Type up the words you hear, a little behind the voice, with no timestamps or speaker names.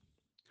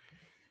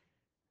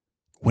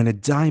When a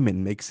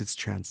diamond makes its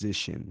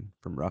transition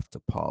from rough to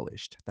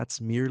polished, that's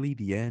merely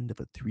the end of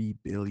a 3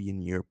 billion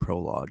year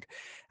prologue.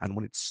 And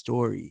when its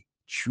story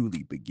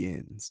truly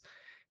begins,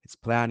 its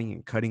planning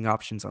and cutting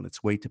options on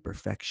its way to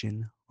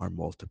perfection are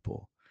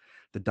multiple.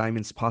 The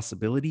diamond's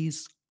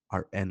possibilities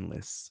are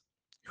endless.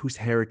 Whose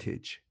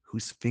heritage?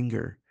 Whose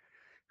finger?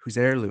 Whose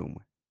heirloom?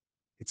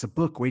 It's a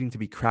book waiting to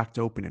be cracked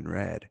open and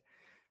read,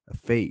 a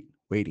fate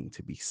waiting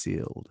to be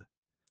sealed.